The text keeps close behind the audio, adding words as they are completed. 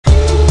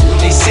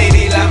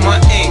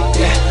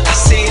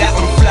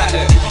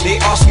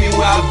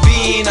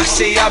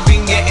say I've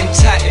been getting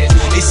tatted.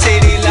 They say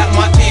they like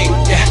my ink,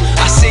 yeah,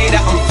 I say that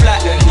I'm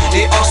flattered.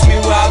 They ask me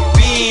where I've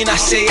been, I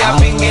say I've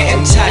been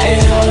getting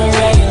tatted. On a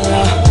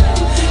regular,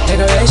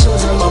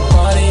 decorations on my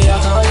body,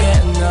 I can't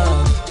get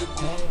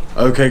enough.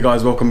 Okay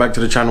guys, welcome back to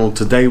the channel.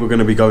 Today we're going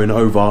to be going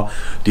over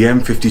the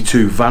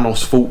N52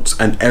 Vanos faults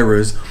and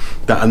errors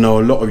that I know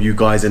a lot of you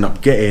guys end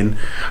up getting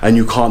and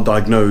you can't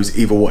diagnose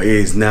either what it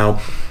is.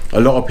 Now, a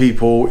lot of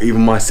people,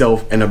 even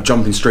myself, end up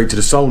jumping straight to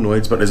the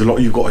solenoids, but there's a lot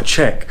you've got to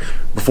check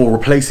before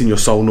replacing your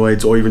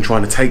solenoids or even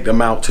trying to take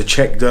them out to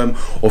check them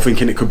or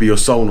thinking it could be your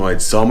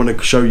solenoids. So I'm going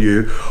to show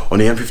you on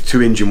the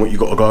N52 engine what you've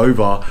got to go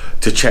over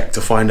to check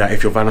to find out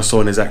if your Vanos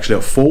solenoid is actually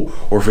at fault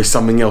or if it's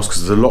something else,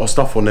 because there's a lot of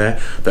stuff on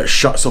there that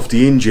shuts off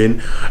the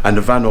engine and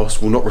the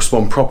Vanos will not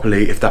respond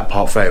properly if that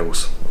part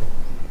fails.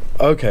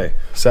 Okay,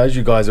 so as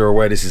you guys are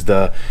aware, this is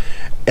the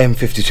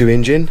N52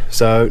 engine.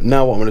 So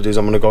now what I'm going to do is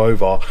I'm going to go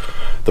over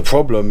the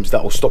problems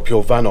that will stop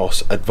your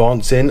Vanos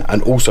advancing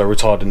and also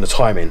retarding the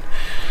timing.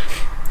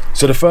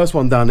 So the first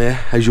one down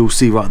there, as you'll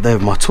see right there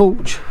with my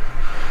torch,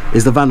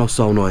 is the Vanos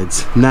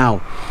solenoids.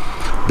 Now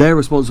they're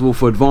responsible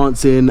for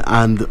advancing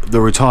and the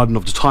retarding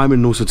of the timing,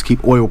 and also to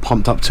keep oil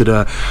pumped up to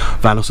the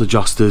Vanos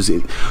adjusters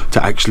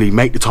to actually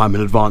make the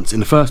timing advance in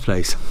the first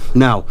place.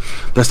 Now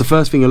that's the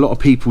first thing a lot of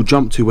people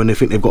jump to when they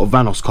think they've got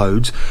Vanos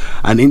codes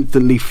and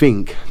instantly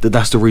think that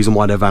that's the reason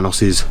why their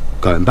Vanos is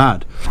going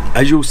bad.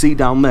 As you'll see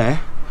down there,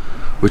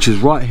 which is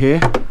right here,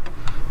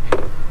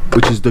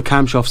 which is the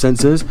camshaft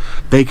sensors,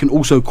 they can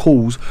also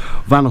cause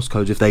Vanos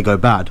codes if they go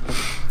bad.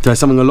 So that's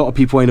something a lot of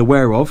people ain't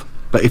aware of,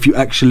 but if you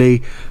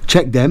actually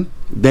check them,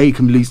 they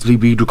can easily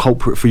be the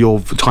culprit for your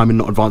timing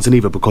not advancing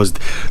either, because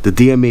the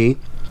DME,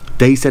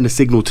 they send a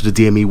signal to the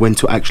DME when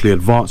to actually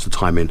advance the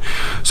timing.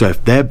 So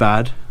if they're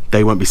bad,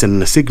 they won't be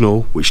sending a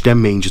signal, which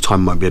then means your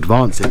time won't be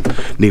advancing,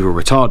 neither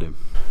retarding.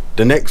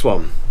 The next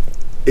one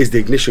is the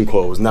ignition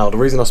coils. Now the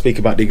reason I speak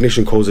about the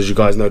ignition coils, as you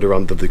guys know, they're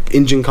under the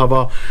engine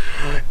cover,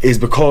 is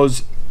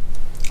because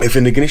if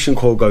an ignition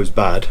coil goes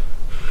bad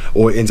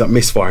or it ends up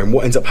misfiring,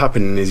 what ends up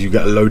happening is you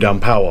get a low down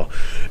power.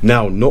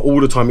 Now not all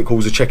the time it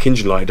calls a check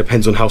engine light, it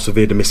depends on how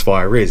severe the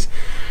misfire is.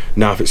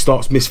 Now if it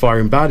starts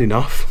misfiring bad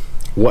enough,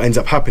 what ends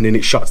up happening,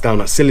 it shuts down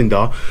that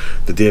cylinder.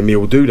 The DME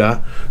will do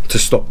that to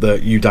stop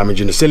you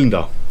damaging the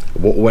cylinder.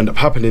 What will end up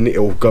happening, it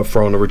will go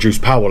throw on a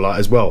reduced power light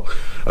as well.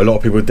 A lot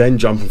of people then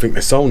jump and think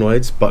they're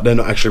solenoids, but they're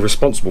not actually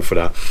responsible for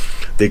that.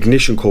 The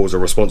ignition coils are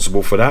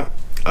responsible for that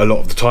a lot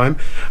of the time,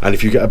 and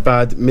if you get a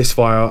bad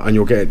misfire and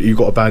you've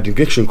got a bad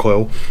ignition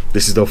coil,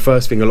 this is the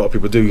first thing a lot of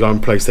people do, go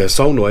and replace their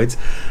solenoids,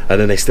 and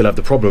then they still have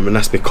the problem, and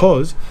that's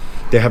because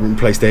they haven't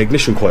replaced their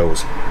ignition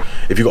coils.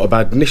 If you've got a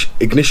bad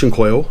ignition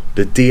coil,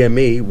 the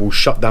DME will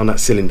shut down that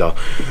cylinder,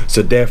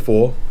 so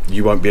therefore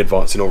you won't be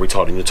advancing or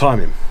retarding your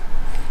timing.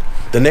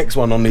 The next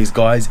one on these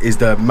guys is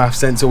the MAF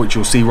sensor, which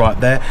you'll see right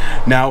there.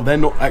 Now they're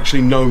not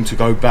actually known to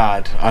go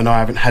bad, and I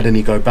haven't had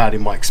any go bad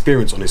in my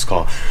experience on this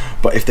car,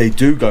 but if they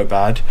do go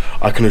bad,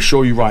 I can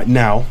assure you right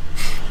now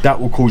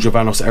that will cause your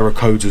Vanos error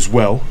codes as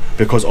well,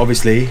 because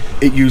obviously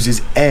it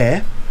uses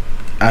air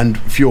and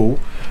fuel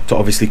to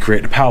obviously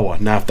create the power.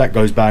 Now if that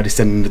goes bad, it's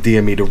sending the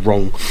DME the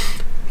wrong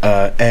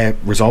air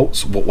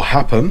results. What will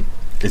happen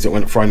is it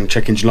went throwing the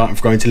check engine light and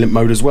going to limp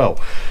mode as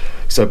well,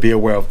 so be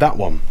aware of that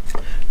one.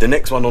 The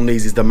next one on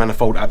these is the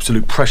manifold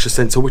absolute pressure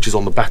sensor, which is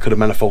on the back of the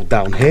manifold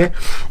down here,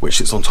 which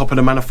sits on top of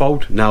the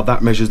manifold. Now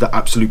that measures the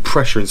absolute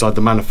pressure inside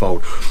the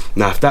manifold.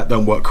 Now if that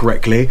don't work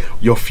correctly,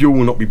 your fuel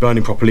will not be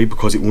burning properly,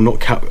 because it will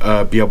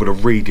not be able to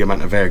read the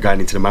amount of air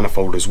going into the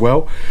manifold as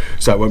well,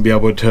 so it won't be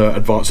able to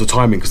advance the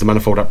timing, because the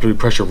manifold absolute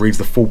pressure reads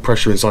the full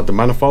pressure inside the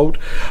manifold,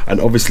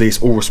 and obviously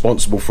it's all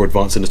responsible for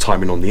advancing the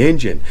timing on the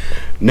engine.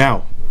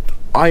 Now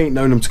I ain't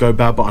known them to go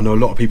bad, but I know a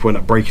lot of people end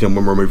up breaking them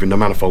when removing the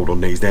manifold on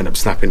these. They end up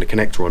snapping the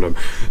connector on them,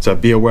 so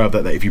be aware of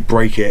that, that if you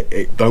break it,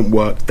 it don't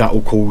work, that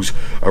will cause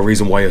a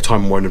reason why your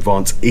timing won't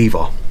advance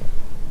either.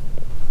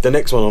 The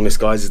next one on this,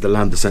 guys, is the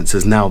lambda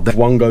sensors. Now if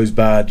one goes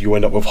bad, you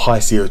end up with high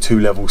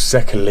CO2 levels.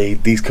 Secondly,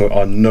 these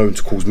are known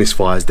to cause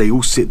misfires. They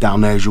all sit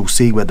down there, as you'll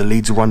see, where the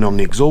leads are running on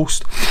the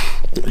exhaust,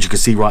 as you can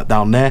see right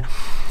down there,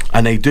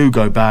 and they do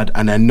go bad,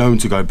 and they're known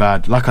to go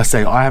bad. Like I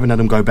say, I haven't had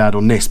them go bad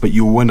on this, but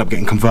you will end up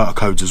getting converter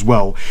codes as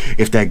well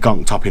if they're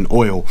gunked up in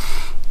oil.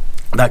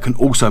 That can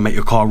also make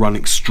your car run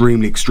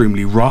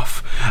extremely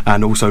rough,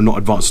 and also not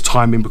advance the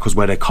timing, because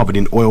where they're covered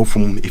in oil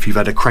from if you've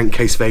had a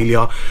crankcase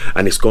failure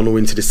and it's gone all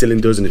into the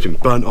cylinders and it's been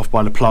burnt off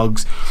by the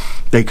plugs,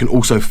 they can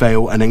also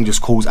fail and then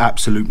just cause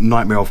absolute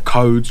nightmare of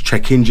codes,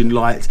 check engine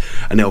lights,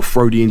 and they'll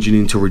throw the engine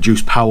into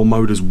reduced power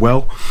mode as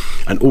well.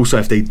 And also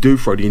if they do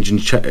throw the engine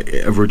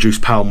of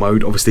reduced power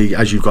mode, obviously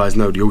as you guys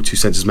know, the O2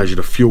 sensors measure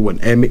the fuel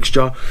and air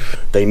mixture.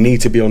 They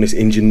need to be on this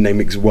engine. They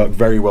work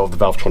very well with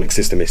the Valvetronic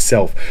system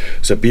itself,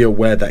 so be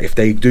aware that if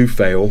they do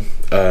fail,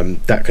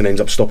 that can end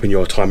up stopping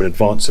your time in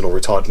advancing or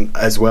retarding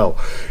as well.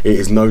 It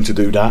is known to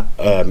do that.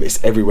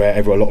 It's everywhere.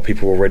 A lot of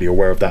people are already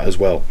aware of that as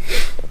well.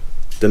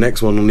 The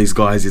next one on these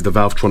guys is the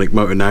Valvetronic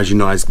motor. Now as you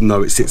guys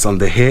know, it sits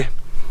under here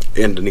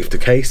underneath the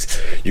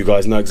case. You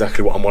guys know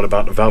exactly what I'm on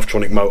about, the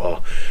Valvetronic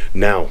motor.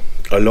 Now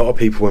a lot of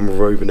people, when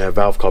removing their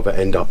valve cover,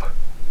 end up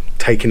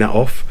taking that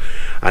off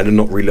and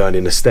not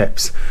relearning the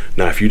steps.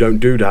 Now if you don't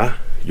do that,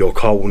 your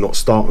car will not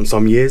start on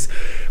some years,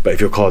 but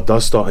if your car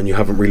does start and you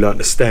haven't relearned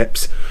the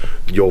steps,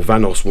 your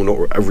Vanos will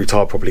not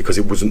retard properly, because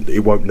it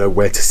won't know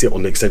where to sit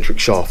on the eccentric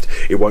shaft.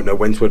 It won't know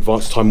when to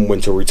advance time and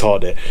when to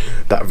retard it.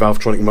 That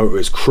Valvetronic motor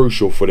is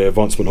crucial for the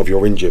advancement of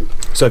your engine.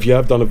 So if you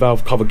have done a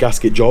valve cover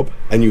gasket job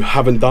and you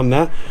haven't done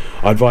that,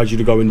 I advise you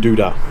to go and do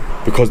that,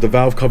 because the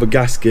valve cover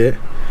gasket,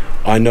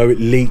 I know it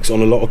leaks on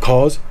a lot of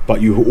cars,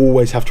 but you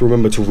always have to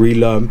remember to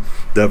relearn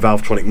the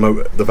Valvetronic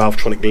motor, the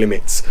Valvetronic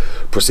limits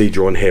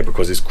procedure on here,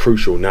 because it's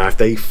crucial. Now if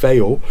they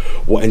fail,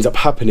 what ends up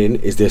happening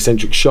is the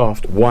eccentric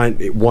shaft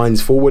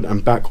winds forward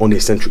and back on the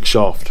eccentric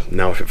shaft.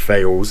 Now if it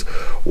fails,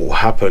 what will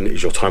happen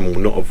is your time will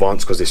not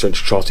advance, because the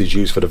eccentric shaft is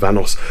used for the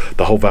Vanos,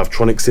 the whole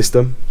Valvetronic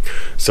system.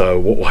 So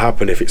what will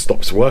happen if it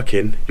stops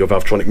working, your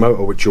Valvetronic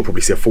motor, which you'll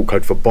probably see a fault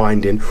code for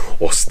binding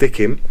or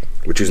sticking,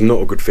 which is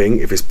not a good thing.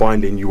 If it's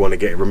binding, you want to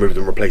get it removed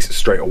and replace it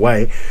straight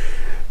away.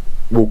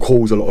 Will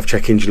cause a lot of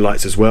check engine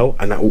lights as well,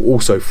 and that will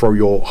also throw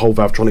your whole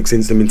Valvetronic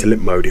system into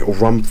limp mode. It will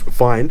run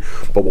fine,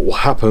 but what will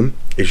happen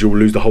is you'll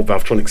lose the whole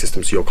Valvetronic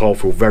system, so your car will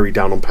feel very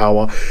down on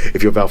power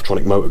if your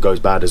Valvetronic motor goes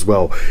bad as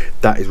well.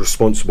 That is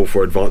responsible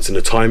for advancing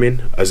the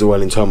timing as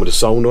well, in terms of the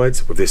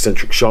solenoids with the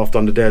eccentric shaft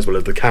under there, as well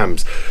as the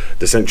cams.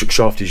 The eccentric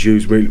shaft is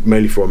used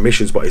mainly for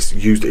emissions, but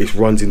it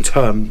runs in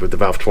turn with the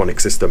Valvetronic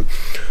system.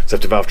 So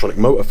if the Valvetronic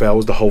motor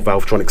fails, the whole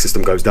Valvetronic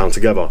system goes down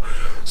together.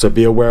 So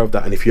be aware of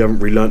that, and if you haven't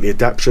relearned the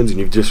adaptions and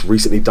you've just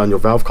recently done your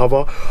valve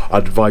cover,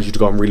 I'd advise you to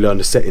go and relearn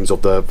the settings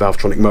of the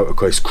Valvetronic motor,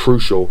 because it's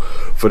crucial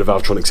for the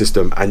Valvetronic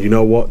system. And you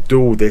know what,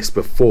 do all this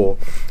before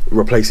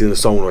replacing the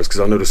solenoids, because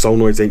I know the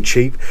solenoids ain't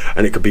cheap,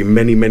 and it could be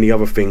many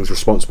other things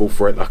responsible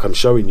for it, like I'm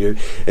showing you,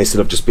 instead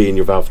of just being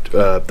your valve,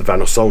 the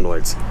Vanos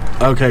solenoids.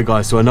 Okay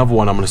guys, so another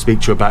one I'm going to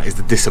speak to you about is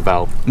the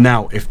disvalve.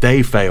 Now if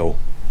they fail,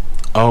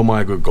 oh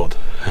my good god,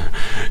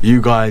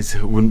 you guys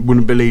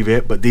wouldn't believe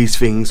it, but these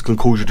things can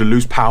cause you to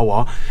lose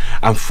power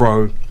and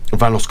throw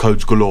Vanos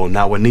codes galore.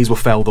 Now when these were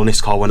failed on this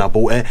car when I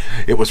bought it,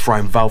 it was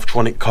throwing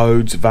Valvetronic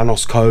codes,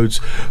 Vanos codes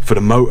for the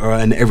motor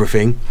and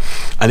everything,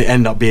 and it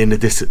ended up being the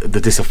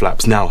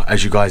disaflaps. Now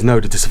as you guys know,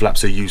 the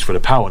disaflaps are used for the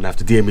power. Now if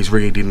the DME is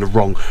reading the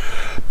wrong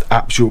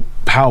actual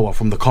power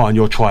from the car and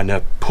you're trying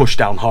to push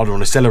down harder on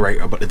the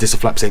accelerator, but the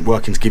disaflaps ain't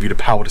working to give you the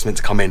power that's meant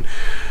to come in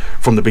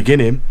from the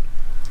beginning,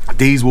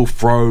 these will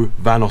throw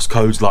Vanos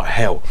codes like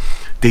hell.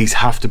 These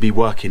have to be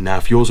working. Now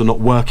if yours are not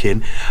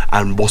working,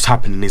 and what's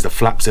happening is the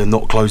flaps are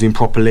not closing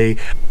properly,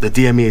 the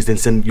DME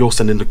is then you're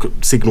sending the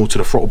signal to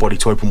the throttle body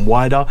to open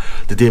wider,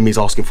 the DME is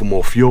asking for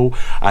more fuel,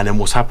 and then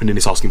what's happening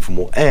is asking for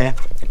more air,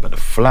 but the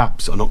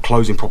flaps are not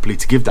closing properly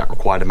to give that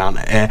required amount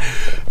of air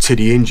to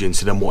the engine.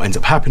 So then what ends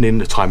up happening,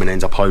 the timing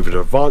ends up over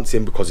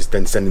advancing, because it's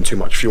then sending too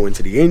much fuel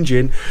into the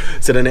engine,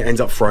 so then it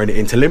ends up throwing it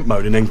into limp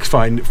mode, and then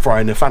throwing the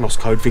Vanos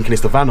code thinking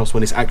it's the Vanos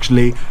when it's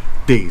actually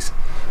these.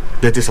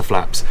 They're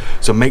disaflaps.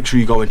 So make sure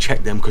you go and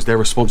check them, because they're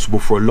responsible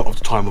for a lot of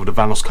the time of the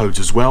Vanos codes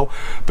as well,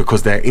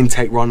 because they're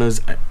intake runners,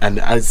 and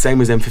as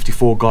same as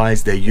M54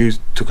 guys, they're used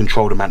to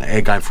control the amount of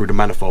air going through the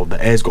manifold.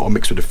 The air's got to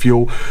mix with the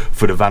fuel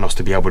for the Vanos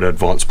to be able to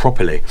advance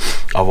properly,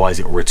 otherwise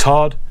it will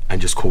retard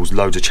and just cause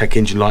loads of check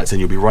engine lights,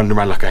 and you'll be running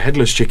around like a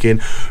headless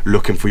chicken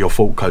looking for your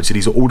fault code. So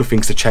these are all the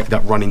things to check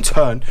that run in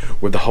turn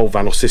with the whole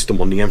Vanos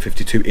system on the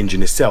M52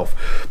 engine itself,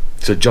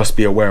 so just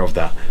be aware of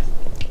that.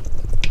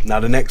 Now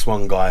the next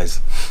one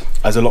guys,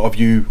 as a lot of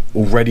you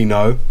already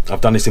know, I've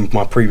done this in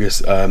my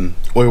previous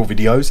oil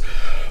videos,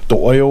 the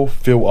oil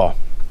filter.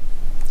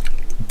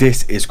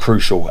 This is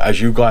crucial. As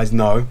you guys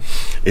know,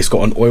 it's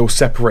got an oil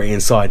separator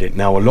inside it.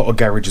 Now a lot of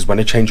garages, when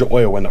they change your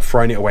oil, end up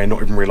throwing it away and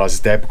not even realise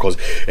it's there, because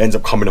it ends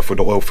up coming off with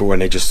the oil filter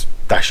and they just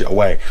dash it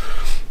away.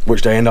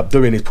 Which they end up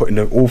doing is putting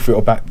the oil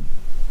filter back.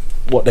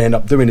 What they end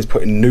up doing is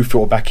putting a new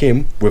filter back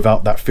in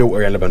without that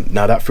filter element.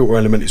 Now that filter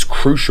element is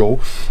crucial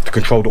to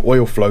control the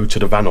oil flow to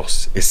the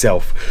Vanos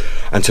itself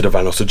and to the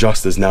Vanos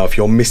adjusters. Now if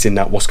you're missing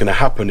that, what's going to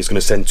happen is going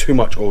to send too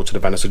much oil to the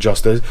Vanos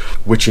adjusters,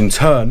 which in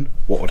turn,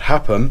 what would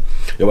happen,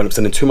 it will end up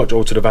sending too much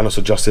oil to the Vanos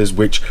adjusters,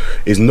 which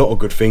is not a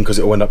good thing, because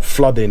it will end up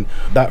flooding.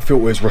 That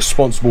filter is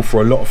responsible for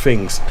a lot of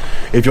things.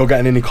 If you're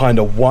getting any kind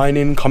of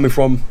whining coming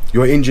from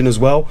your engine as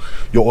well,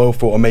 your oil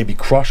filter may be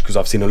crushed, because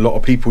I've seen a lot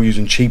of people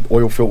using cheap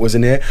oil filters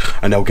in here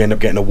and they'll end up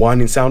getting a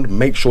whining sound.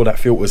 Make sure that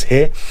filter's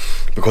here,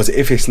 because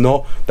if it's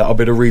not, that'll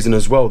be the reason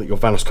as well that your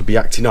Vanos could be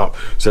acting up.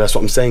 So that's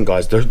what I'm saying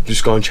guys, don't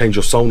just go and change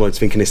your solenoids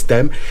thinking it's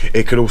them.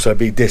 It could also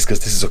be this, because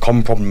this is a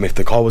common problem. If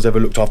the car was ever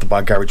looked after by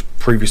a garage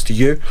previous to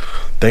you,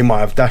 they might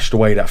have dashed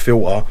away that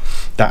filter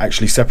that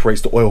actually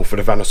separates the oil for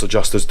the Vanos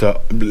adjusters to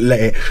let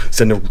it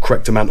send the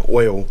correct amount of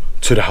oil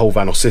to the whole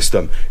Vanos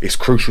system. It's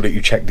crucial that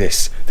you check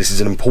this. This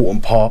is an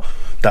important part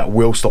that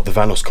will stop the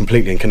Vanos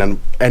completely and can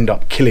end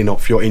up killing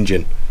off your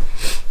engine.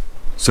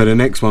 So the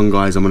next one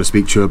guys I'm going to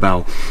speak to you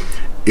about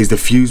is the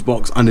fuse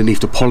box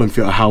underneath the pollen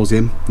filter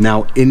housing.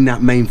 Now in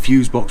that main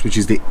fuse box, which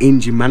is the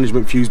engine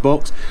management fuse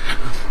box,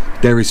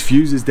 there is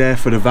fuses there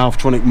for the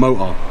Valvetronic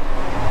motor.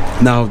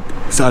 Now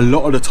So a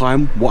lot of the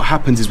time what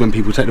happens is when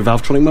people take the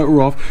Valvetronic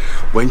motor off,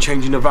 when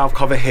changing the valve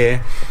cover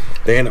here,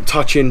 they end up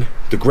touching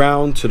the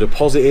ground to the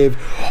positive,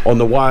 on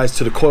the wires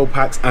to the coil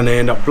packs, and they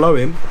end up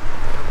blowing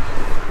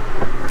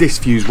this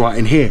fuse right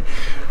in here.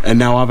 And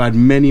now I've had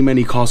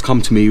many cars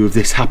come to me with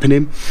this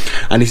happening,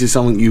 and this is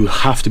something you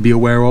have to be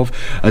aware of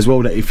as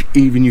well, that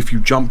even if you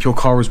jump your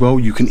car as well,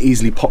 you can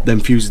easily pop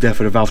them fuses there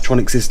for the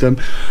Valvetronic system.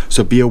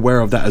 So be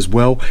aware of that as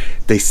well.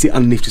 They sit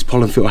underneath this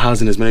pollen filter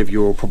housing, as many of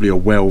you are probably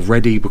aware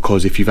already,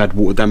 because if you've had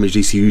water damage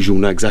ECUs, you'll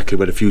know exactly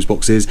where the fuse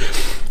box is,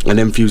 and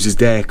them fuses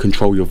there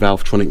control your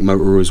Valvetronic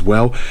motor as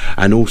well.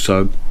 And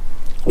also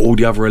all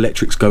the other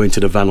electrics go into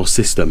the Vanos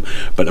system,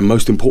 but the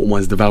most important one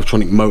is the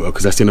Valvetronic motor,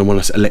 because that's the only one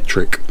that's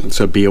electric.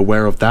 So be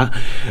aware of that.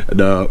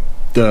 The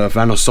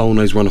Vanos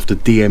solenoids run off the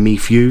DME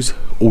fuse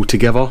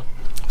altogether,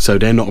 so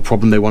they're not a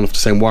problem. They run off the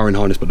same wiring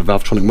harness, but the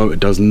Valvetronic motor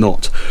does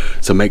not.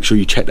 So make sure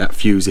you check that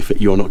fuse if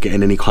you're not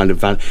getting any kind of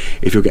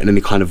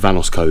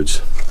Vanos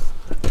codes.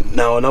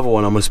 Now another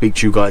one I'm going to speak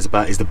to you guys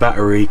about is the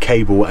battery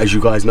cable. As you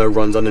guys know,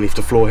 runs underneath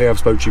the floor here. I've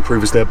spoke to you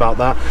previously about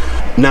that.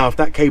 Now if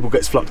that cable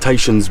gets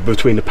fluctuations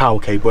between the power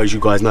cable, as you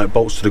guys know, it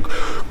bolts to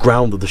the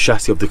ground of the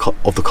chassis of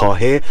the car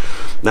here.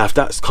 Now if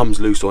that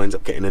comes loose or ends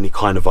up getting any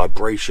kind of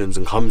vibrations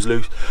and comes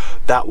loose,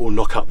 that will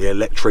knock out the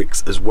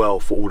electrics as well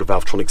for all the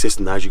Valvetronic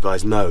system. Now, as you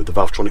guys know, the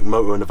Valvetronic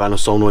motor and the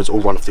Vanos solenoids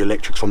all run off the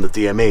electrics from the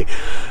DME.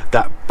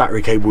 That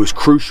battery cable is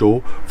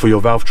crucial for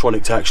your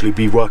Valvetronic to actually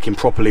be working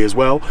properly as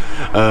well.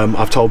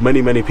 I've told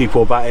many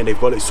people about it, and they've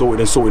got it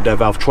sorted and sorted their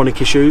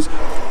Valvetronic issues.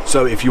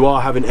 So if you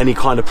are having any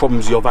kind of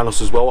problems with your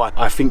Vanos as well,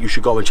 I think you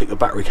should go and check the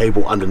battery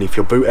cable underneath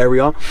your boot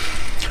area,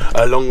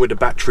 along with the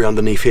battery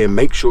underneath here.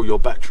 Make sure your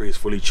battery is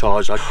fully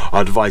charged. I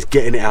advise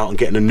getting it out and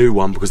getting a new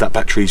one, because that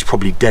battery is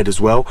probably dead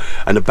as well,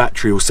 and the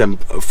battery will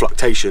send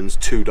fluctuations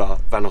to the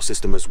Vanos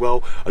system as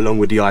well, along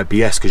with the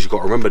IBS, because you've got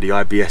to remember the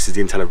IBS is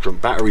the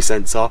intelligent battery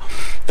sensor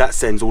that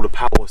sends all the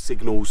power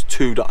signals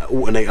to the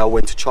alternator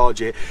when to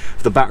charge it.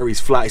 If the battery's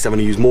flat, it's having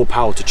to use more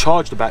power to charge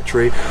the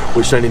battery,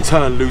 which then in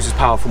turn loses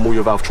power from all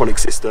your Valvetronic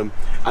system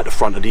at the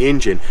front of the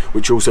engine,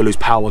 which also lose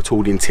power to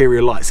all the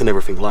interior lights and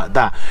everything like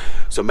that.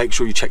 So make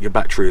sure you check your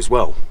battery as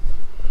well.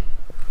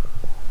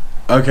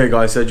 Okay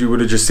guys, so you would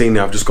have just seen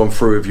there, I've just gone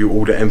through with you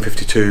all the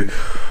N52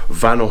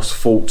 Vanos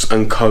faults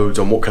and codes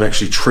on what can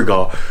actually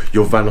trigger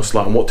your Vanos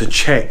light and what to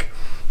check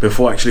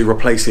before actually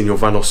replacing your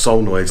Vanos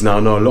solenoids. Now I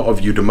know a lot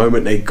of you, the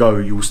moment they go,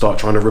 you will start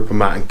trying to rip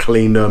them out and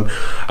clean them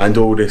and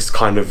all this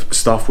kind of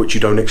stuff, which you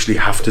don't actually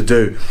have to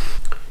do.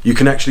 You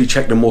can actually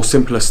check the more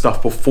simpler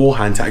stuff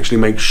beforehand to actually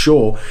make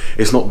sure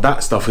it's not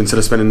that stuff, instead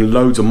of spending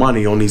loads of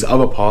money on these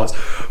other parts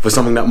for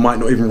something that might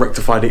not even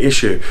rectify the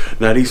issue.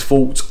 Now these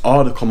faults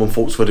are the common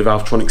faults for the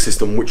Valvetronic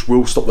system, which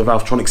will stop the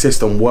Valvetronic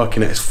system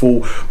working at its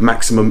full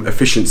maximum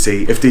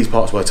efficiency if these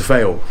parts were to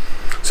fail.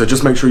 So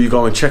just make sure you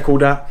go and check all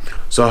that.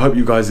 So I hope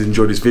you guys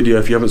enjoyed this video.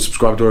 If you haven't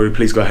subscribed already,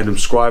 please go ahead and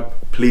subscribe.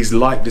 Please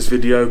like this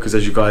video, because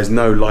as you guys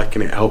know,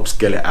 liking it helps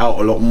get it out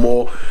a lot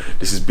more.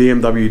 This is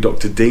BMW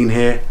Dr. Dean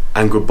here,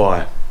 and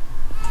goodbye.